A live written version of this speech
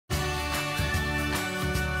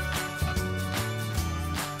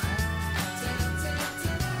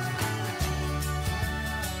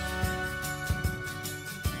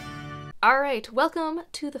Alright, welcome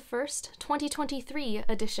to the first 2023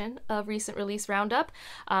 edition of Recent Release Roundup.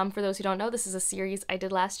 For those who don't know, this is a series I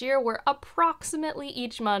did last year where approximately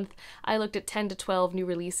each month I looked at 10 to 12 new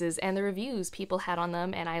releases and the reviews people had on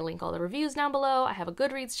them, and I link all the reviews down below. I have a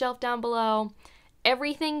Goodreads shelf down below.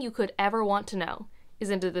 Everything you could ever want to know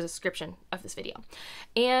is into the description of this video.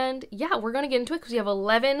 And yeah, we're gonna get into it because we have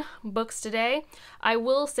 11 books today. I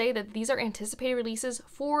will say that these are anticipated releases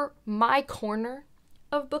for my corner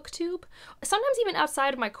of BookTube. Sometimes even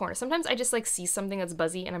outside of my corner. Sometimes I just like see something that's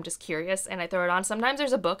buzzy and I'm just curious and I throw it on. Sometimes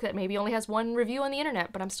there's a book that maybe only has one review on the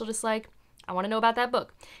internet, but I'm still just like, I want to know about that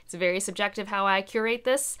book. It's very subjective how I curate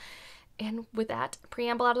this. And with that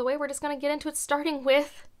preamble out of the way, we're just going to get into it, starting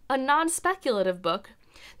with a non-speculative book.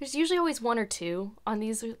 There's usually always one or two on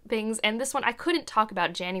these things, and this one I couldn't talk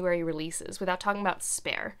about January releases without talking about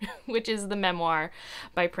Spare, which is the memoir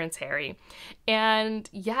by Prince Harry. And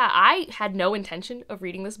yeah, I had no intention of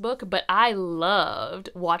reading this book, but I loved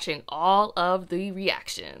watching all of the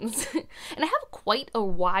reactions. And I have quite a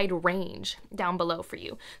wide range down below for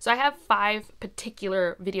you. So I have 5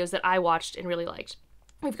 particular videos that I watched and really liked.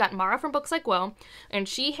 We've got Mara from Books Like Well, and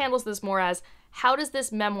she handles this more as how does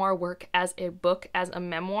this memoir work as a book, as a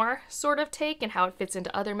memoir sort of take, and how it fits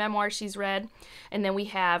into other memoirs she's read. And then we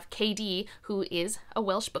have KD, who is a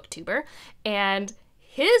Welsh booktuber, and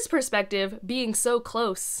his perspective being so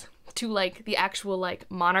close to like the actual like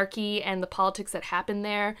monarchy and the politics that happen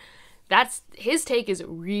there. That's his take is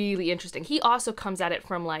really interesting. He also comes at it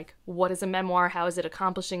from like, what is a memoir? How is it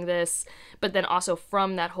accomplishing this? But then also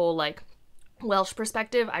from that whole like Welsh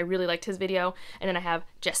perspective. I really liked his video. And then I have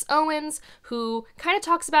Jess Owens, who kind of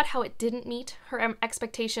talks about how it didn't meet her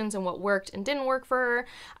expectations and what worked and didn't work for her.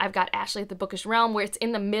 I've got Ashley at the Bookish Realm, where it's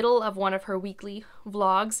in the middle of one of her weekly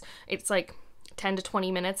vlogs. It's like 10 to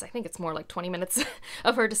 20 minutes. I think it's more like 20 minutes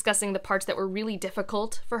of her discussing the parts that were really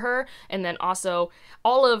difficult for her. And then also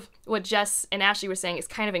all of what Jess and Ashley were saying is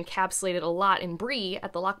kind of encapsulated a lot in Bree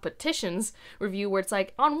at the Lock Petitions review, where it's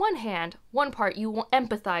like, on one hand, one part you will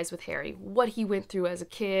empathize with Harry, what he went through as a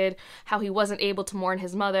kid, how he wasn't able to mourn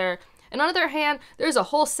his mother. And on the other hand, there's a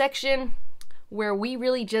whole section where we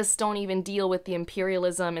really just don't even deal with the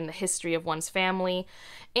imperialism and the history of one's family.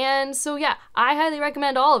 And so yeah, I highly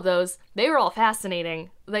recommend all of those. They were all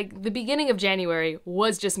fascinating. Like, the beginning of January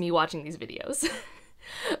was just me watching these videos.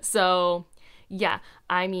 So yeah,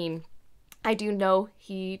 I mean, I do know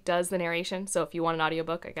he does the narration, so if you want an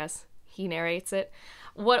audiobook, I guess he narrates it.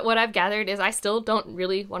 What I've gathered is I still don't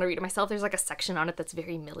really want to read it myself. There's like a section on it that's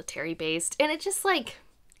very military based, and it just like,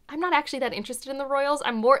 I'm not actually that interested in the royals.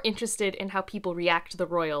 I'm more interested in how people react to the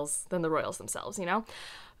royals than the royals themselves, you know?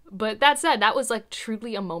 But that said, that was like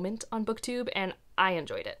truly a moment on BookTube, and I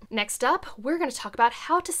enjoyed it. Next up, we're going to talk about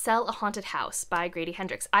How to Sell a Haunted House by Grady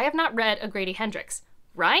Hendrix. I have not read a Grady Hendrix.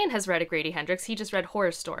 Ryan has read a Grady Hendrix. He just read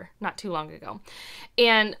Horror Store not too long ago.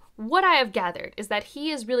 And what I have gathered is that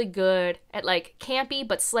he is really good at like campy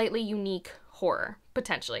but slightly unique horror,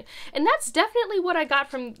 potentially. And that's definitely what I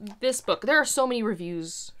got from this book. There are so many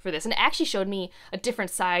reviews for this, and it actually showed me a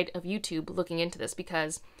different side of YouTube looking into this,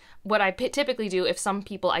 because what I typically do if some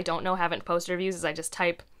people I don't know haven't posted reviews is I just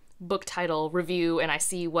type book title review and I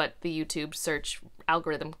see what the YouTube search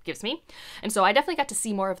algorithm gives me. And so I definitely got to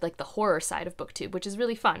see more of like the horror side of BookTube, which is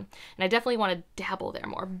really fun. And I definitely want to dabble there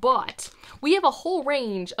more. But we have a whole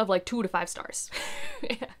range of like 2 to 5 stars.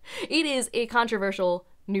 It is a controversial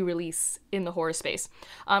new release in the horror space.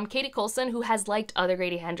 Katie Coulson, who has liked other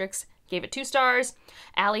Grady Hendrix, gave it 2 stars.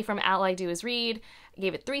 Allie from All I Do Is Read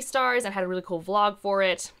gave it 3 stars and had a really cool vlog for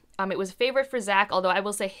it. It was a favorite for Zach, although I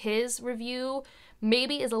will say his review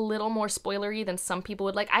maybe is a little more spoilery than some people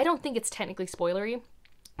would like. I don't think it's technically spoilery,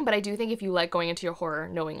 but I do think if you like going into your horror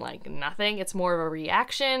knowing like nothing, it's more of a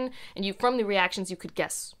reaction, and you from the reactions you could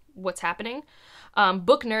guess what's happening.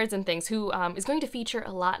 Book Nerds and Things, who is going to feature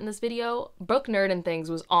a lot in this video. Book Nerd and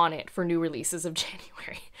Things was on it for new releases of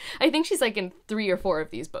January. I think she's like in 3 or 4 of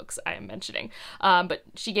these books I am mentioning. But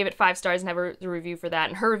she gave it 5 stars and have the review for that.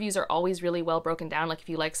 And her reviews are always really well broken down. Like if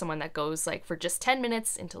you like someone that goes like for just 10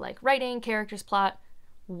 minutes into like writing, characters, plot,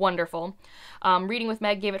 wonderful. Reading with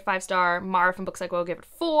Meg gave it 5 star. Mara from Books Like Well gave it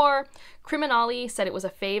 4. Criminale said it was a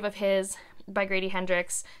fave of his by Grady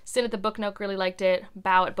Hendrix. Sin at the Book Nook really liked it.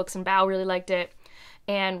 Bow at Books and Bow really liked it.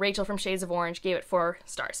 And Rachel from Shades of Orange gave it 4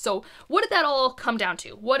 stars. So what did that all come down to?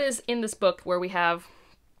 What is in this book where we have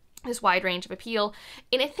this wide range of appeal?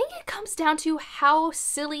 And I think it comes down to how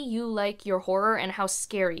silly you like your horror and how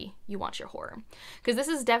scary you want your horror. Because this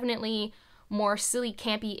is definitely more silly,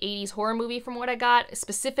 campy 80s horror movie from what I got,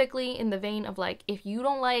 specifically in the vein of like, if you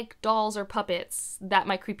don't like dolls or puppets, that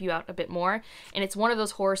might creep you out a bit more. And it's one of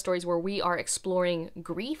those horror stories where we are exploring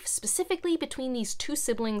grief, specifically between these two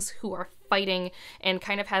siblings who are fighting and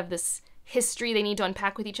kind of have this history they need to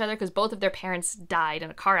unpack with each other because both of their parents died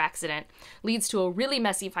in a car accident, leads to a really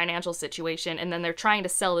messy financial situation, and then they're trying to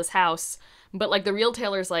sell this house, but like the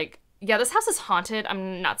retailer's like, yeah, this house is haunted,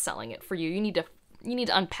 I'm not selling it for you, you need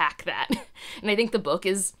to unpack that. And I think the book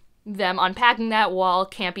is them unpacking that while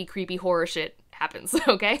campy, creepy horror shit happens,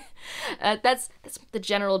 okay? That's the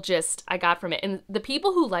general gist I got from it. And the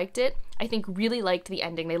people who liked it, I think, really liked the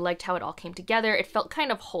ending. They liked how it all came together. It felt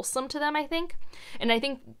kind of wholesome to them, I think. And I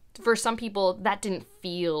think for some people, that didn't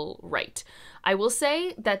feel right. I will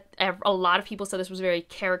say that a lot of people said this was very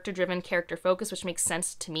character-driven, character-focused, which makes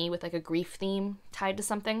sense to me with like a grief theme tied to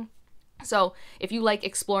something. So if you like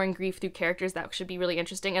exploring grief through characters, that should be really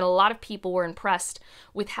interesting. And a lot of people were impressed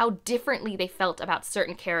with how differently they felt about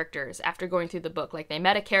certain characters after going through the book. Like they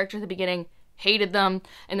met a character at the beginning, hated them,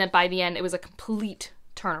 and then by the end it was a complete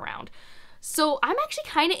turnaround. So I'm actually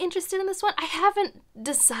kind of interested in this one. I haven't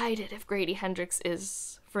decided if Grady Hendrix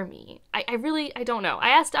is for me. I don't know. I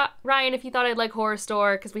asked Ryan if he thought I'd like Horror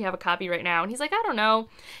Store because we have a copy right now, and he's like, I don't know,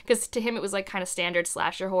 because to him it was like kind of standard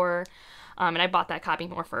slasher horror. And I bought that copy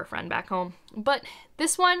more for a friend back home. But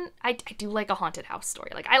this one, I do like a haunted house story.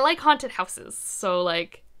 Like, I like haunted houses, so,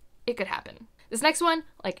 like, it could happen. This next one,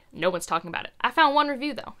 like, no one's talking about it. I found one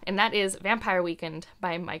review, though, and that is Vampire Weekend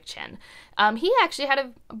by Mike Chen. He actually had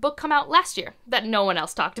a book come out last year that no one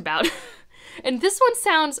else talked about. And this one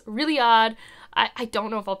sounds really odd. I don't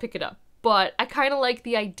know if I'll pick it up. But I kind of like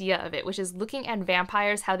the idea of it, which is looking at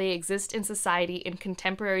vampires, how they exist in society in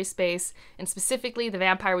contemporary space, and specifically the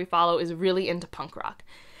vampire we follow is really into punk rock.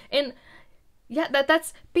 And yeah,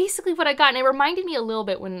 that's basically what I got, and it reminded me a little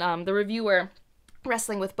bit when the reviewer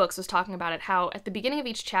Wrestling with Books was talking about it, how at the beginning of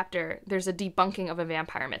each chapter there's a debunking of a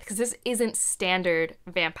vampire myth, because this isn't standard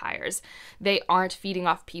vampires. They aren't feeding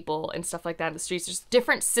off people and stuff like that in the streets. There's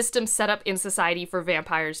different systems set up in society for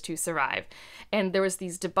vampires to survive. And there was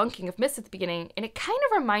these debunking of myths at the beginning, and it kind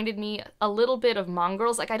of reminded me a little bit of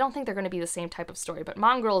Mongrels. Like, I don't think they're going to be the same type of story, but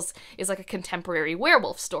Mongrels is like a contemporary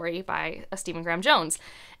werewolf story by Stephen Graham Jones.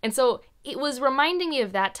 And so it was reminding me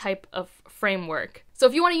of that type of framework. So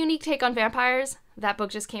if you want a unique take on vampires, that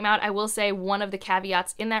book just came out. I will say one of the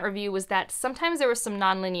caveats in that review was that sometimes there was some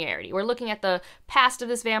non-linearity. We're looking at the past of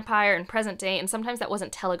this vampire and present day, and sometimes that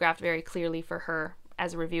wasn't telegraphed very clearly for her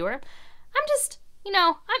as a reviewer. I'm just,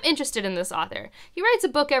 I'm interested in this author. He writes a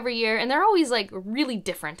book every year, and they're always, like, really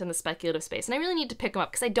different in the speculative space, and I really need to pick them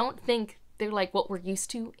up, because I don't think they're like what we're used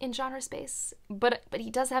to in genre space, but he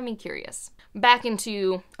does have me curious. Back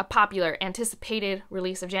into a popular, anticipated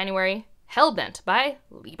release of January, Hellbent by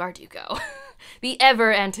Leigh Bardugo. The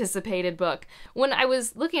ever-anticipated book. When I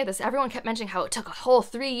was looking at this, everyone kept mentioning how it took a whole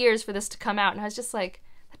 3 years for this to come out, and I was just like,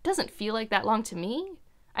 that doesn't feel like that long to me.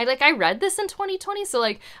 I read this in 2020, so,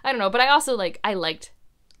 like, I don't know, but I also, like, I liked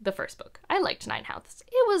the first book. I liked Nine Houses.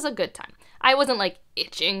 It was a good time. I wasn't, like,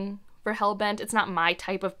 itching for Hellbent. It's not my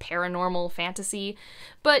type of paranormal fantasy,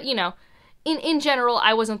 but, in general,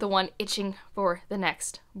 I wasn't the one itching for the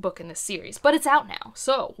next book in this series, but it's out now.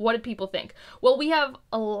 So what did people think? Well, we have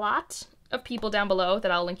a lot of people down below that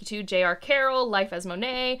I'll link you to. J.R. Carroll, Life as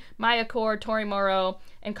Monet, Maya Cord, Tori Morrow,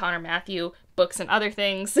 and Connor Matthew, Books and Other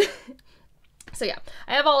Things. So yeah,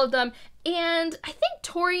 I have all of them, and I think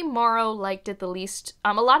Tori Morrow liked it the least.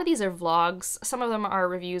 A lot of these are vlogs. Some of them are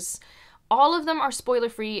reviews. All of them are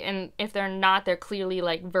spoiler-free, and if they're not, they're clearly,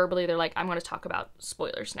 like, verbally, they're like, I'm going to talk about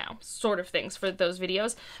spoilers now, sort of things for those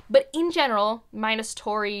videos. But in general, minus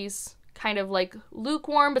Tori's kind of, like,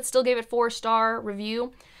 lukewarm, but still gave it 4-star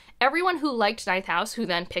review, everyone who liked Ninth House, who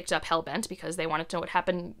then picked up Hellbent because they wanted to know what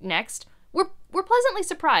happened next, were pleasantly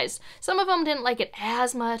surprised. Some of them didn't like it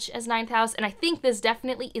as much as Ninth House, and I think this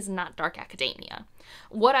definitely is not dark academia.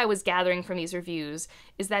 What I was gathering from these reviews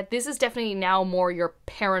is that this is definitely now more your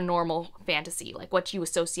paranormal fantasy, like what you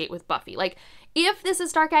associate with Buffy. Like, if this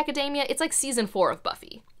is dark academia, it's like season 4 of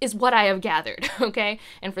Buffy, is what I have gathered, okay?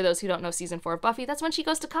 And for those who don't know season 4 of Buffy, that's when she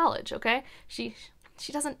goes to college, okay? She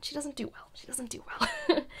doesn't do well. She doesn't do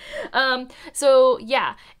well. So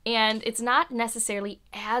yeah, and it's not necessarily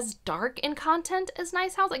as dark in content as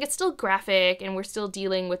Nice House. Like, it's still graphic and we're still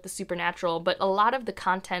dealing with the supernatural, but a lot of the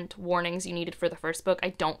content warnings you needed for the first book I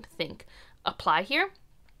don't think apply here.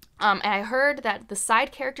 And I heard that the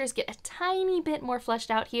side characters get a tiny bit more fleshed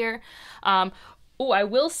out here. I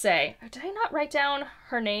will say, did I not write down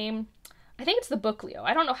her name? I think it's the book Leo.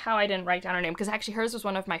 I don't know how I didn't write down her name, because actually hers was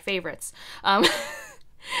one of my favorites.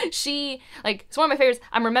 It's one of my favorites.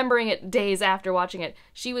 I'm remembering it days after watching it.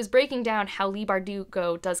 She was breaking down how Leigh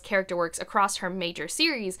Bardugo does character works across her major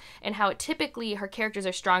series and how typically her characters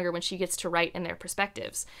are stronger when she gets to write in their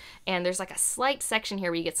perspectives. And there's like a slight section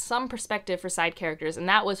here where you get some perspective for side characters, and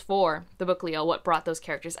that was for the book Leo, what brought those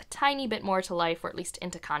characters a tiny bit more to life, or at least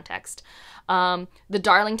into context. The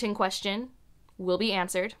Darlington question will be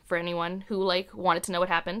answered for anyone who wanted to know what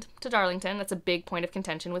happened to Darlington. That's a big point of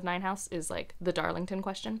contention with Ninehouse, is the Darlington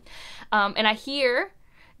question. And I hear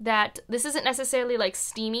that this isn't necessarily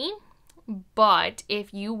steamy, but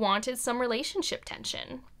if you wanted some relationship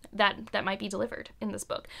tension, that might be delivered in this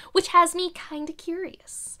book, which has me kind of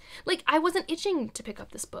curious. I wasn't itching to pick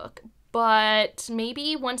up this book, but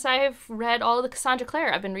maybe once I've read all of the Cassandra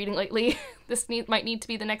Clare I've been reading lately, this might need to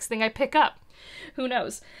be the next thing I pick up. Who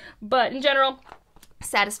knows? But in general,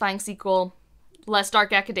 satisfying sequel, less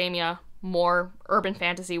dark academia, more urban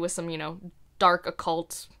fantasy with some, dark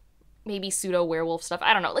occult, maybe pseudo-werewolf stuff.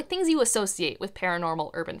 I don't know, things you associate with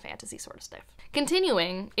paranormal urban fantasy sort of stuff.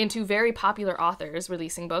 Continuing into very popular authors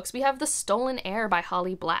releasing books, we have The Stolen Heir by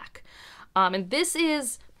Holly Black. And this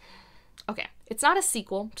is, okay, it's not a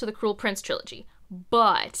sequel to the Cruel Prince trilogy,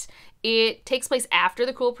 but it takes place after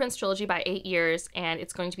the Cruel Prince trilogy by 8 years, and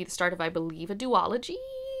it's going to be the start of, I believe, a duology?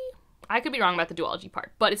 I could be wrong about the duology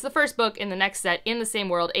part, but it's the first book in the next set in the same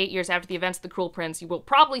world 8 years after the events of the Cruel Prince. You will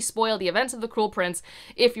probably spoil the events of the Cruel Prince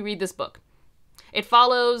if you read this book. It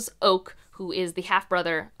follows Oak, who is the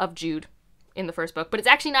half-brother of Jude in the first book, but it's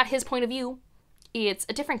actually not his point of view. It's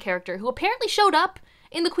a different character who apparently showed up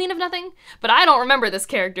in The Queen of Nothing, but I don't remember this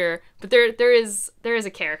character. But there is a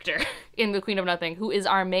character in The Queen of Nothing who is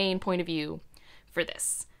our main point of view for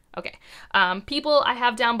this. Okay, people I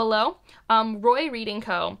have down below. Roy Reading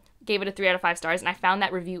Co. gave it a 3 out of 5 stars, and I found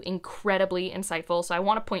that review incredibly insightful, so I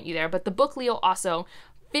want to point you there. But the book Leo also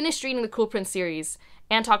finished reading the Cruel Prince series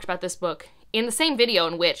and talked about this book in the same video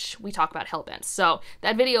in which we talk about Hellbent. So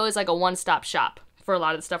that video is a one-stop shop for a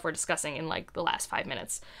lot of the stuff we're discussing in the last 5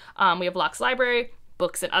 minutes. We have Locke's Library,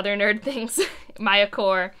 Books and Other Nerd Things, Maya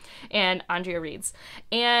Core, and Andrea Reads.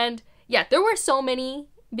 And yeah, there were so many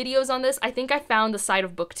videos on this. I think I found the side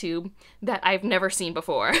of BookTube that I've never seen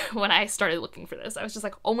before when I started looking for this. I was just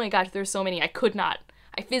oh my gosh, there's so many. I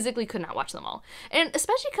physically could not watch them all. And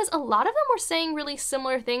especially because a lot of them were saying really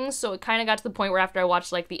similar things, so it kind of got to the point where after I watched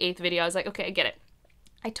the 8th video, I was okay, I get it.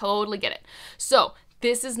 I totally get it. So,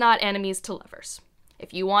 this is not enemies to lovers.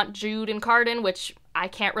 If you want Jude and Cardan, which I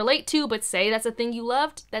can't relate to, but say that's a thing you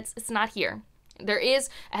loved, it's not here. There is,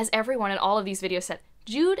 as everyone in all of these videos said,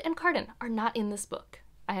 Jude and Cardan are not in this book.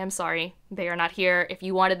 I am sorry, they are not here. If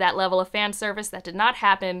you wanted that level of fan service, that did not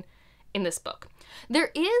happen in this book. There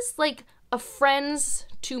is a friends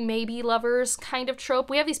to maybe lovers kind of trope.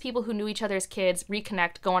 We have these people who knew each other as kids,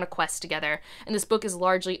 reconnect, go on a quest together, and this book is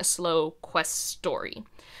largely a slow quest story.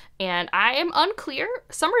 And I am unclear.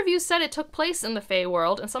 Some reviews said it took place in the Fae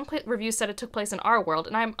world, and some reviews said it took place in our world,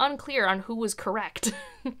 and I'm unclear on who was correct.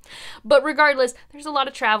 But regardless, there's a lot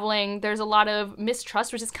of traveling, there's a lot of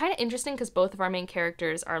mistrust, which is kind of interesting because both of our main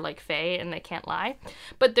characters are Fae and they can't lie.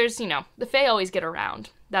 But there's, the Fae always get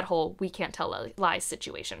around that whole we can't tell lies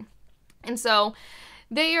situation. And so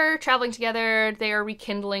they are traveling together, they are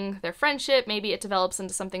rekindling their friendship, maybe it develops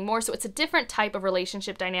into something more, so it's a different type of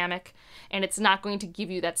relationship dynamic, and it's not going to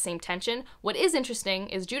give you that same tension. What is interesting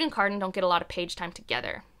is Jude and Cardan don't get a lot of page time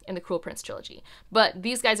together in the Cruel Prince trilogy, but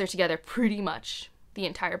these guys are together pretty much the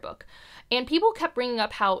entire book. And people kept bringing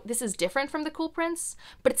up how this is different from the Cruel Prince,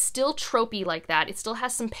 but it's still tropey like that. It still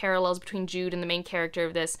has some parallels between Jude and the main character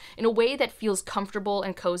of this in a way that feels comfortable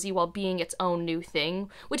and cozy while being its own new thing,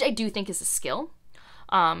 which I do think is a skill.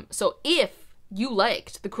 So if you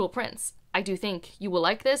liked The Cruel Prince, I do think you will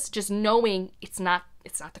like this, just knowing it's not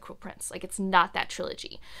The Cruel Prince. It's not that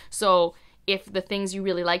trilogy. So if the things you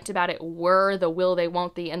really liked about it were the will they,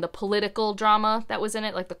 won't they, and the political drama that was in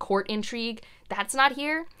it, the court intrigue, that's not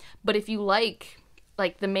here. But if you like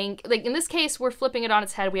the main, in this case, we're flipping it on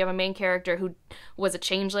its head. We have a main character who was a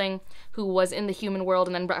changeling, who was in the human world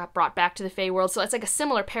and then brought back to the Fae world. So it's a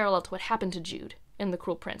similar parallel to what happened to Jude in The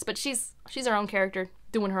Cruel Prince. But she's her own character,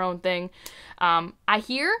 doing her own thing. I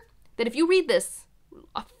hear that if you read this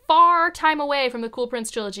a far time away from the Cruel Prince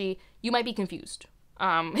trilogy, you might be confused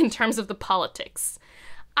in terms of the politics.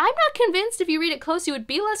 I'm not convinced if you read it close you would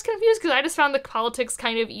be less confused, because I just found the politics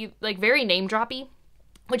kind of very name-droppy,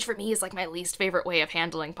 which for me is my least favorite way of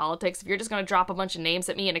handling politics. If you're just going to drop a bunch of names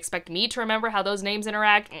at me and expect me to remember how those names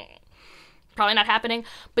interact, probably not happening.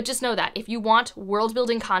 But just know that if you want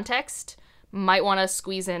world-building context, might want to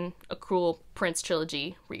squeeze in a Cruel Prince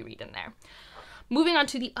trilogy reread in there. Moving on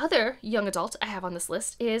to the other young adult I have on this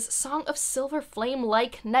list is Song of Silver Flame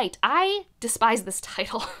Like Night. I despise this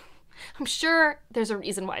title. I'm sure there's a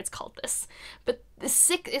reason why it's called this, but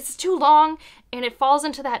it's too long, and it falls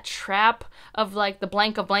into that trap of like the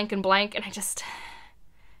blank of blank and blank, and it's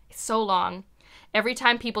so long. Every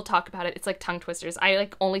time people talk about it, it's like tongue twisters. I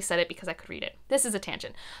like only said it because I could read it. This is a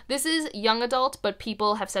tangent. This is young adult, but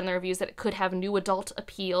people have said in the reviews that it could have new adult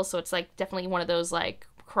appeal, so it's like definitely one of those like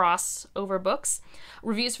crossover books.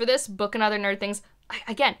 Reviews for this book and other nerd things.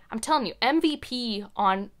 Again, I'm telling you, MVP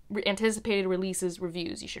on anticipated releases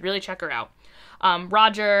reviews. You should really check her out.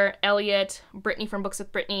 Roger, Elliot, Brittany from Books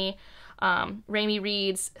with Brittany, Raimi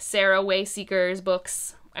Reads, Sarah Wayseeker's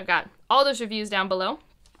books. I've got all those reviews down below.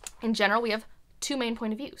 In general, we have two main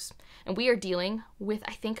point of views, and we are dealing with,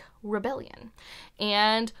 I think, rebellion.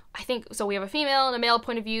 And I think, so we have a female and a male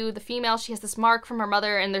point of view. The female, she has this mark from her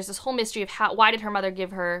mother, and there's this whole mystery of why did her mother give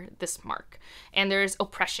her this mark? And there's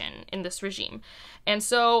oppression in this regime. And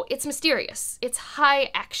so it's mysterious. It's high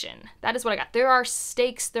action. That is what I got. There are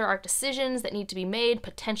stakes, there are decisions that need to be made,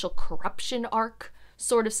 potential corruption arc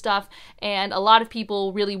sort of stuff, and a lot of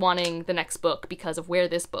people really wanting the next book because of where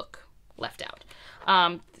this book left out.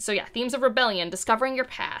 So yeah, themes of rebellion, discovering your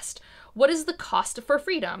past, what is the cost for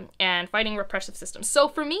freedom, and fighting repressive systems. So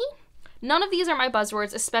for me, none of these are my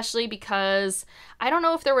buzzwords, especially because I don't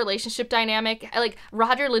know if their relationship dynamic, like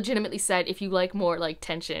Roger legitimately said, if you like more like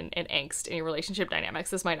tension and angst in your relationship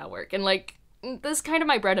dynamics, this might not work. And like, this is kind of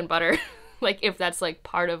my bread and butter, like if that's like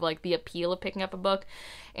part of like the appeal of picking up a book.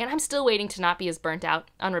 And I'm still waiting to not be as burnt out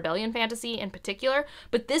on rebellion fantasy in particular,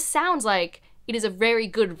 but this sounds like it is a very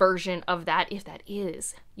good version of that if that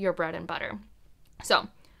is your bread and butter. So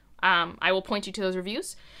I will point you to those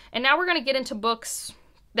reviews. And now we're going to get into books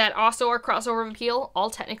that also are crossover appeal,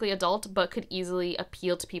 all technically adult, but could easily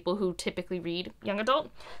appeal to people who typically read young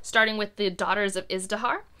adult, starting with The Daughters of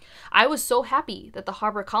Izdihar. I was so happy that the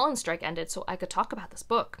HarperCollins strike ended so I could talk about this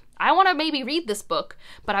book. I want to maybe read this book,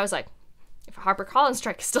 but I was like, if a HarperCollins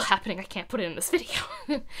strike is still happening, I can't put it in this video.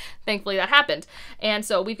 Thankfully that happened. And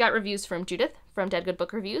so we've got reviews from Judith from Dead Good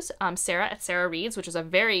Book Reviews, Sarah at Sarah Reads, which is a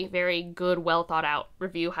very, very good, well thought out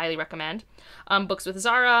review, highly recommend. Books with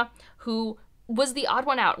Zara, who was the odd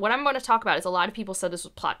one out. What I'm going to talk about is a lot of people said this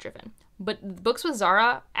was plot driven, but Books with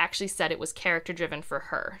Zara actually said it was character driven for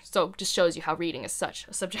her. So it just shows you how reading is such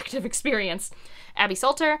a subjective experience. Abby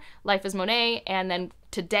Salter, Life is Monet, and then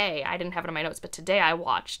today, I didn't have it in my notes, but today I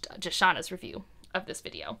watched Jashana's review of this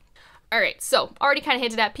video. All right, so already kind of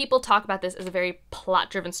hinted at, people talk about this as a very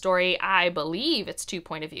plot-driven story. I believe it's 2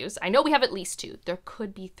 point of views. I know we have at least 2. There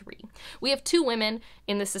could be 3. We have 2 women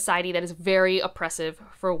in this society that is very oppressive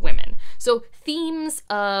for women. So themes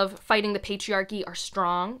of fighting the patriarchy are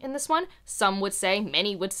strong in this one. Some would say,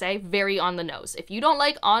 many would say, very on the nose. If you don't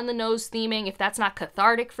like on the nose theming, if that's not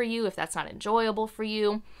cathartic for you, if that's not enjoyable for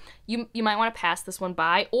you, you might want to pass this one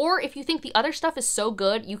by. Or if you think the other stuff is so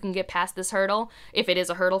good, you can get past this hurdle. If it is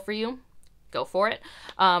a hurdle for you, go for it.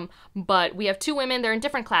 But we have 2 women. They're in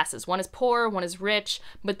different classes. One is poor, one is rich,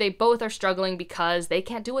 but they both are struggling because they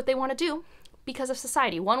can't do what they want to do because of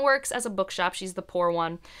society. One works as a bookshop. She's the poor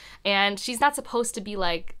one. And she's not supposed to be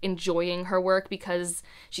like enjoying her work because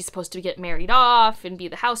she's supposed to get married off and be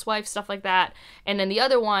the housewife, stuff like that. And then the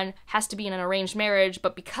other one has to be in an arranged marriage,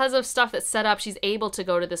 but because of stuff that's set up, she's able to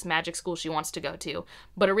go to this magic school she wants to go to.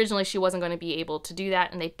 But originally she wasn't going to be able to do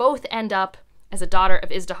that. And they both end up as a daughter of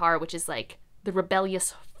Izdihar, which is like the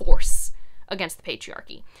rebellious force against the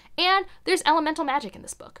patriarchy. And there's elemental magic in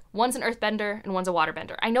this book. One's an earthbender and one's a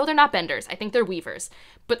waterbender. I know they're not benders. I think they're weavers.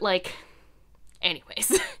 But like,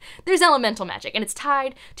 anyways, there's elemental magic and it's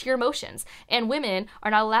tied to your emotions. And women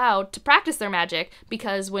are not allowed to practice their magic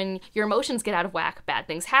because when your emotions get out of whack, bad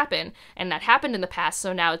things happen. And that happened in the past,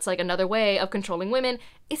 so now it's like another way of controlling women.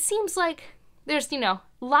 It seems like there's, a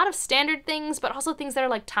lot of standard things, but also things that are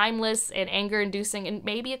like timeless and anger-inducing and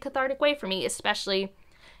maybe a cathartic way for me, especially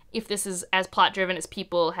if this is as plot-driven as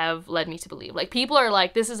people have led me to believe. Like, people are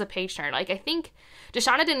like, this is a page-turner. Like, I think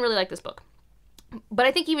Deshana didn't really like this book, but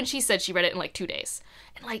I think even she said she read it in like 2 days.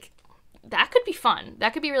 And like, that could be fun.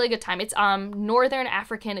 That could be a really good time. It's Northern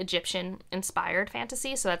African Egyptian inspired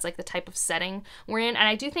fantasy, so that's like the type of setting we're in. And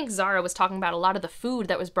I do think Zara was talking about a lot of the food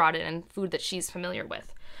that was brought in and food that she's familiar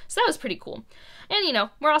with. So that was pretty cool. And,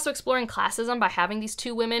 we're also exploring classism by having these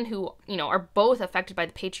 2 women who, are both affected by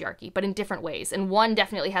the patriarchy, but in different ways. And one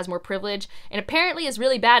definitely has more privilege and apparently is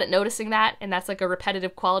really bad at noticing that. And that's like a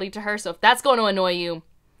repetitive quality to her. So if that's going to annoy you,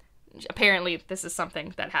 apparently this is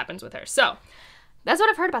something that happens with her. So that's what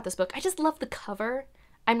I've heard about this book. I just love the cover.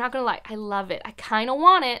 I'm not going to lie. I love it. I kind of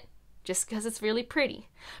want it, just because it's really pretty.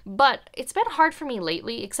 But it's been hard for me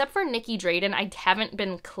lately, except for Nikki Drayden. I haven't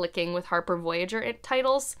been clicking with Harper Voyager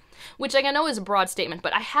titles, which like I know is a broad statement,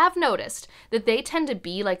 but I have noticed that they tend to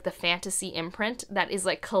be like the fantasy imprint that is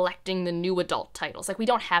like collecting the new adult titles. Like we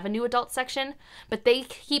don't have a new adult section, but they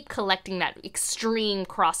keep collecting that extreme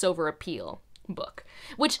crossover appeal book,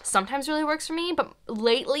 which sometimes really works for me, but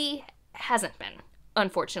lately hasn't been,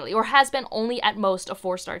 unfortunately, or has been only at most a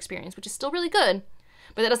 4-star experience, which is still really good.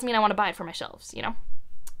 But that doesn't mean I want to buy it for my shelves, you know?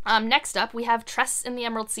 Next up, we have Tress in the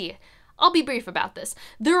Emerald Sea. I'll be brief about this.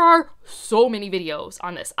 There are so many videos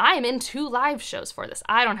on this. I am in 2 live shows for this.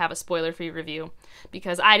 I don't have a spoiler-free review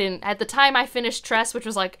because I didn't, at the time I finished Tress, which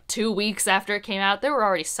was like 2 weeks after it came out, there were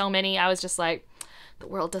already so many. I was just like, the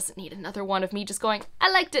world doesn't need another one of me just going,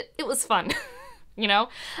 I liked it, it was fun. You know?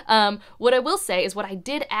 What I will say is what I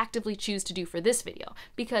did actively choose to do for this video,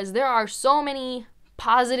 because there are so many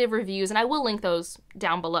positive reviews, and I will link those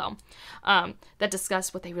down below, that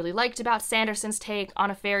discuss what they really liked about Sanderson's take on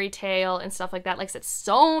a fairy tale and stuff like that. Like I said,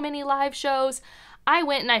 so many live shows. I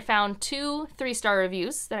went and I found 2 3-star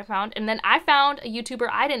reviews that I found, and then I found a YouTuber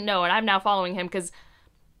I didn't know, and I'm now following him because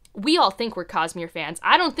we all think we're Cosmere fans.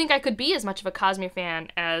 I don't think I could be as much of a Cosmere fan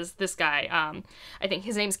as this guy. I think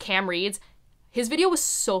his name's Cam Reeds. His video was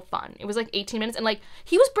so fun. It was like 18 minutes, and like,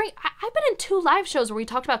 he was I've been in 2 live shows where we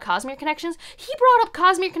talked about Cosmere connections. He brought up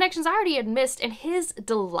Cosmere connections I already had missed, and his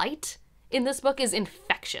delight in this book is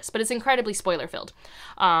infectious, but it's incredibly spoiler-filled.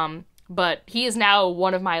 But he is now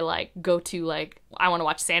one of my, like, go-to, like, I want to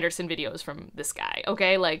watch Sanderson videos from this guy,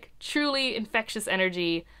 okay? Like, truly infectious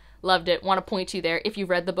energy. Loved it. Want to point to there if you've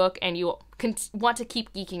read the book and you want to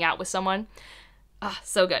keep geeking out with someone.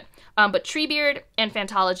 So good. But Treebeard and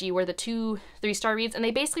Phantology were the 2 3-star reads, and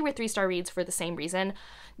they basically were 3-star reads for the same reason.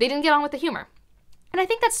 They didn't get on with the humor. And I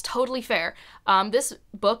think that's totally fair. This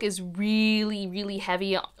book is really, really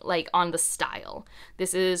heavy, like, on the style.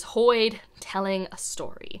 This is Hoid telling a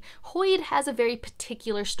story. Hoid has a very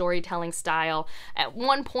particular storytelling style. At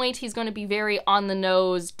one point, he's going to be very on the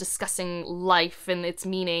nose, discussing life and its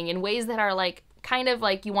meaning in ways that are, like, kind of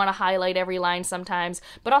like you want to highlight every line sometimes,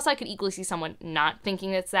 but also I could equally see someone not thinking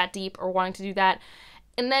it's that deep or wanting to do that.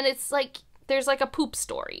 And then it's like, there's like a poop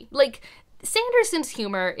story. Like, Sanderson's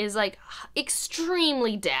humor is like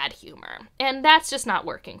extremely dad humor, and that's just not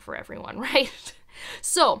working for everyone, right?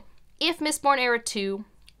 So, if Mistborn Era 2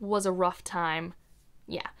 was a rough time,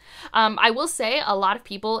 yeah. I will say a lot of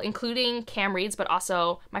people, including Cam Reeds, but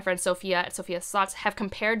also my friend Sophia at Sophia's Thoughts, have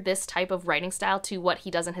compared this type of writing style to what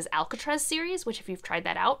he does in his Alcatraz series, which if you've tried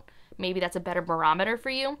that out, maybe that's a better barometer for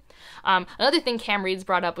you. Another thing Cam Reeds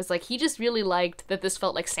brought up was like he just really liked that this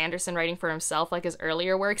felt like Sanderson writing for himself, like his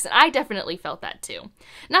earlier works, and I definitely felt that too.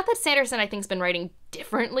 Not that Sanderson, I think, has been writing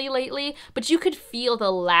differently lately, but you could feel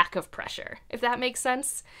the lack of pressure, if that makes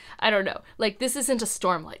sense. I don't know. Like, this isn't a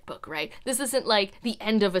Stormlight book, right? This isn't like the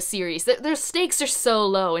end of a series. Their stakes are so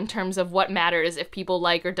low in terms of what matters if people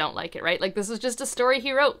like or don't like it, right? Like, this is just a story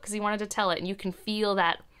he wrote because he wanted to tell it, and you can feel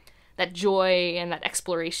that joy and that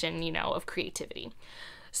exploration, you know, of creativity.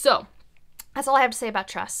 So, that's all I have to say about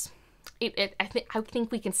Tress. I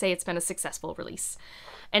think we can say it's been a successful release.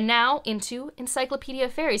 And now into Encyclopaedia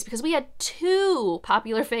of Faeries, because we had 2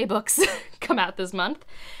 popular Fae books come out this month,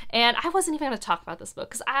 and I wasn't even going to talk about this book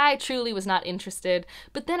because I truly was not interested,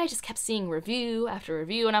 but then I just kept seeing review after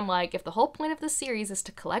review, and I'm like, if the whole point of this series is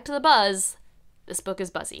to collect the buzz, this book is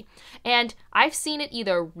buzzy. And I've seen it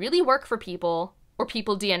either really work for people or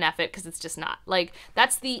people DNF it because it's just not. Like,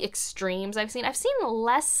 that's the extremes I've seen. I've seen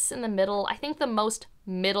less in the middle. I think the most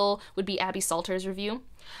middle would be Abby Salter's review.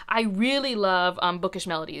 I really love Bookish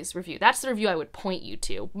Melody's review. That's the review I would point you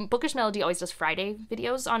to. Bookish Melody always does Friday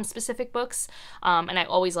videos on specific books, and I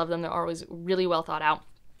always love them. They're always really well thought out.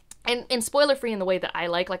 And spoiler-free in the way that I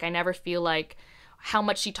like I never feel like how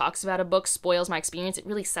much she talks about a book spoils my experience. It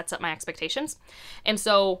really sets up my expectations. And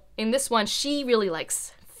so in this one, she really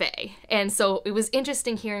likes Fae. And so it was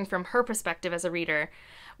interesting hearing from her perspective as a reader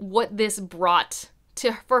what this brought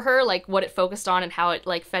for her, like what it focused on and how it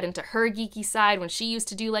like fed into her geeky side when she used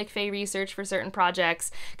to do like Fae research for certain projects.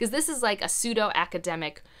 Because this is like a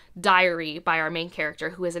pseudo-academic diary by our main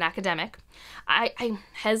character who is an academic. I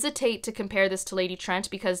hesitate to compare this to Lady Trent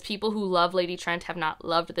because people who love Lady Trent have not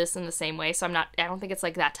loved this in the same way. So I don't think it's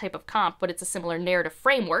like that type of comp, but it's a similar narrative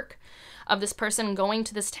framework of this person going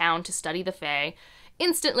to this town to study the Fae,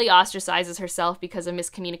 instantly ostracizes herself because of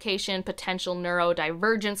miscommunication, potential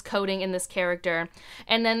neurodivergence coding in this character,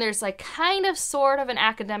 and then there's like kind of sort of an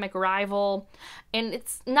academic rival, and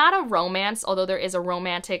it's not a romance, although there is a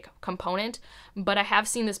romantic component, but I have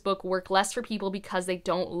seen this book work less for people because they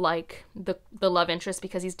don't like the love interest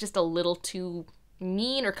because he's just a little too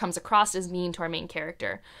mean or comes across as mean to our main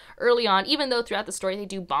character early on, even though throughout the story they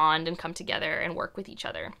do bond and come together and work with each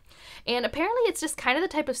other. And apparently it's just kind of the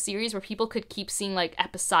type of series where people could keep seeing like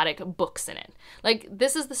episodic books in it. Like,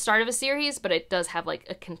 this is the start of a series, but it does have like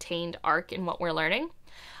a contained arc in what we're learning.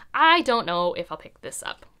 I don't know if I'll pick this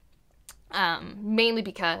up. Mainly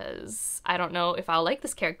because I don't know if I'll like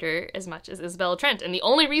this character as much as Isabella Trent. And the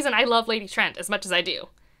only reason I love Lady Trent as much as I do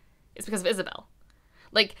is because of Isabel.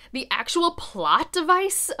 Like, the actual plot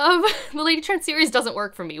device of the Lady Trent series doesn't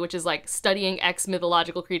work for me, which is like studying X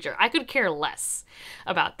mythological creature. I could care less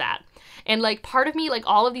about that. And like, part of me, like,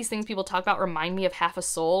 all of these things people talk about remind me of Half a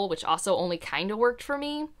Soul, which also only kind of worked for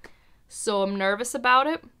me. So I'm nervous about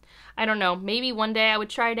it. I don't know, maybe one day I would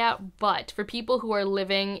try it out, but for people who are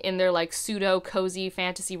living in their like pseudo-cozy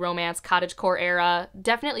fantasy romance cottagecore era,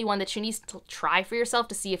 definitely one that you need to try for yourself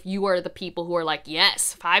to see if you are the people who are like,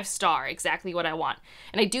 yes, 5-star, exactly what I want.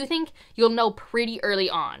 And I do think you'll know pretty early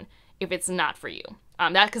on if it's not for you.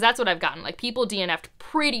 Because that's what I've gotten. Like, people DNF'd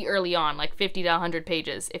pretty early on, like 50 to 100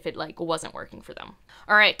 pages, if it like wasn't working for them.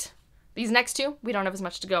 All right, these next two, we don't have as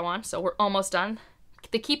much to go on, so we're almost done.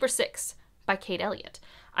 The Keeper 6 by Kate Elliott.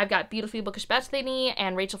 I've got Beautifully Bookish Bethany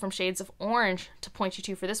and Rachel from Shades of Orange to point you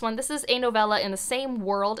to for this one. This is a novella in the same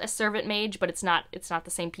world as Servant Mage, but it's not the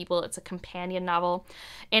same people. It's a companion novel.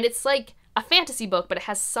 And it's like a fantasy book, but it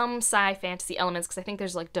has some sci-fantasy elements because I think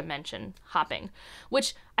there's like dimension hopping,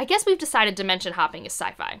 which I guess we've decided dimension hopping is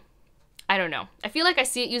sci-fi. I don't know. I feel like I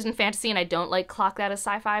see it used in fantasy and I don't like clock that as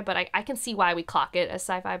sci-fi, but I can see why we clock it as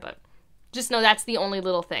sci-fi, but just know that's the only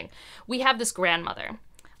little thing. We have this grandmother,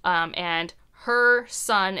 and her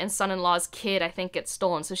son and son-in-law's kid, I think, gets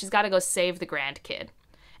stolen, so she's got to go save the grandkid.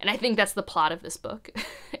 And I think that's the plot of this book.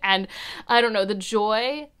 And I don't know, the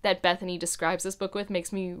joy that Bethany describes this book with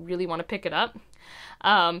makes me really want to pick it up.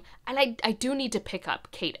 And I do need to pick up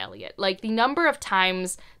Kate Elliott. Like, the number of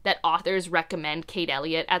times that authors recommend Kate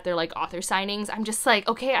Elliott at their, like, author signings, I'm just like,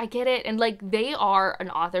 okay, I get it. And, like, they are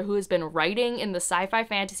an author who has been writing in the sci-fi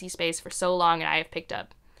fantasy space for so long, and I have picked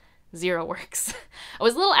up 0 works. I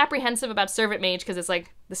was a little apprehensive about Servant Mage because it's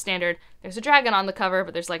like the standard, there's a dragon on the cover,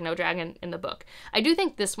 but there's like no dragon in the book. I do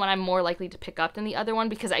think this one I'm more likely to pick up than the other one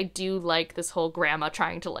because I do like this whole grandma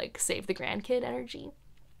trying to like save the grandkid energy.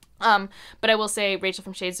 But I will say Rachel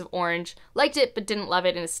from Shades of Orange liked it but didn't love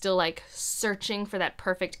it and is still like searching for that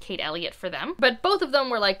perfect Kate Elliott for them. But both of them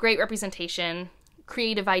were like great representation,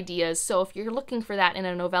 creative ideas, so if you're looking for that in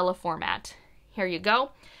a novella format, here you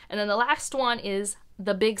go. And then the last one is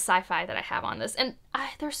the big sci-fi that I have on this. And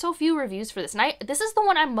there's so few reviews for this. And this is the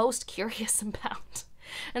one I'm most curious about.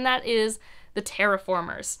 And that is the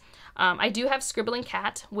Terraformers. I do have Scribbling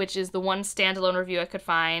Cat, which is the one standalone review I could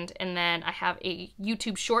find. And then I have a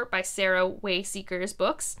YouTube short by Sarah Wayseekers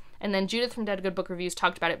Books. And then Judith from Dead Good Book Reviews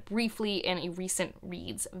talked about it briefly in a recent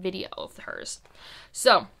reads video of hers.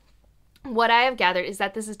 So what I have gathered is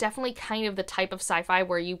that this is definitely kind of the type of sci-fi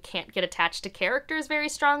where you can't get attached to characters very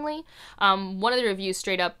strongly. One of the reviews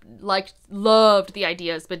straight up loved the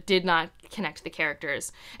ideas but did not connect the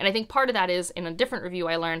characters. And I think part of that is, in a different review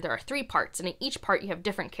I learned there are 3 parts, and in each part you have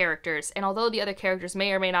different characters. And although the other characters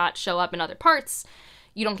may or may not show up in other parts,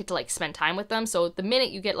 you don't get to like spend time with them. So the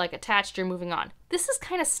minute you get like attached, you're moving on. This is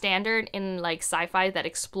kind of standard in like sci-fi that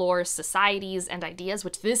explores societies and ideas,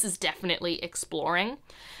 which this is definitely exploring.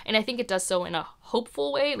 And I think it does so in a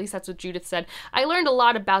hopeful way. At least that's what Judith said. I learned a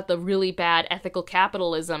lot about the really bad ethical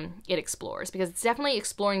capitalism it explores, because it's definitely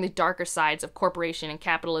exploring the darker sides of corporation and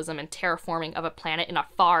capitalism and terraforming of a planet in a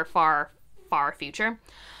far, far, far future.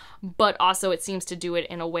 But also it seems to do it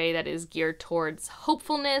in a way that is geared towards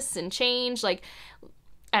hopefulness and change. Like,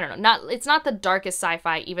 I don't know, it's not the darkest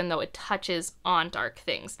sci-fi, even though it touches on dark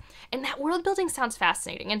things. And that world building sounds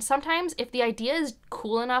fascinating. And sometimes, if the idea is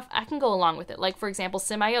cool enough, I can go along with it. Like, for example,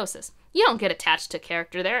 Symbiosis. You don't get attached to a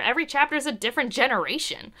character there. Every chapter is a different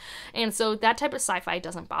generation. And so that type of sci-fi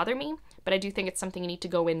doesn't bother me, but I do think it's something you need to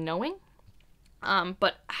go in knowing.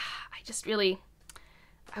 But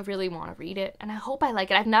I really want to read it, and I hope I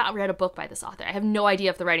like it. I've not read a book by this author. I have no idea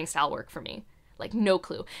if the writing style worked for me. Like, no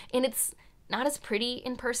clue. And it's not as pretty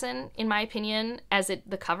in person, in my opinion, as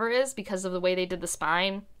the cover is because of the way they did the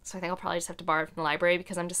spine. So I think I'll probably just have to borrow it from the library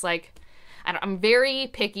because I'm just like, I'm very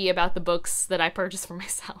picky about the books that I purchase for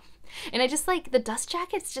myself. And I just like, the dust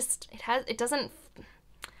jackets just, it doesn't,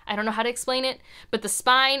 I don't know how to explain it, but the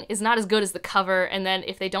spine is not as good as the cover. And then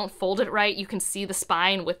if they don't fold it right, you can see the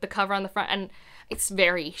spine with the cover on the front. And it's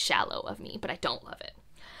very shallow of me, but I don't love it.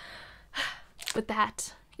 But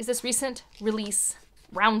that is this recent release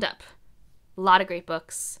roundup. A lot of great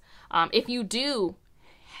books. If you do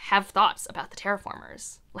have thoughts about the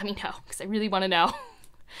Terraformers, let me know, because I really want to know.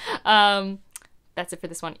 that's it for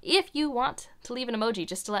this one. If you want to leave an emoji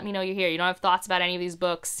just to let me know you're here, you don't have thoughts about any of these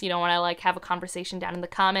books, you don't want to like have a conversation down in the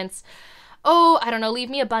comments, oh, I don't know, leave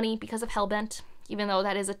me a bunny because of Hellbent, even though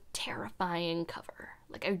that is a terrifying cover.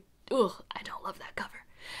 Like, I don't love that cover.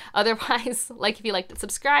 Otherwise, like if you liked it,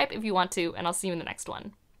 subscribe if you want to, and I'll see you in the next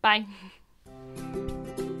one. Bye.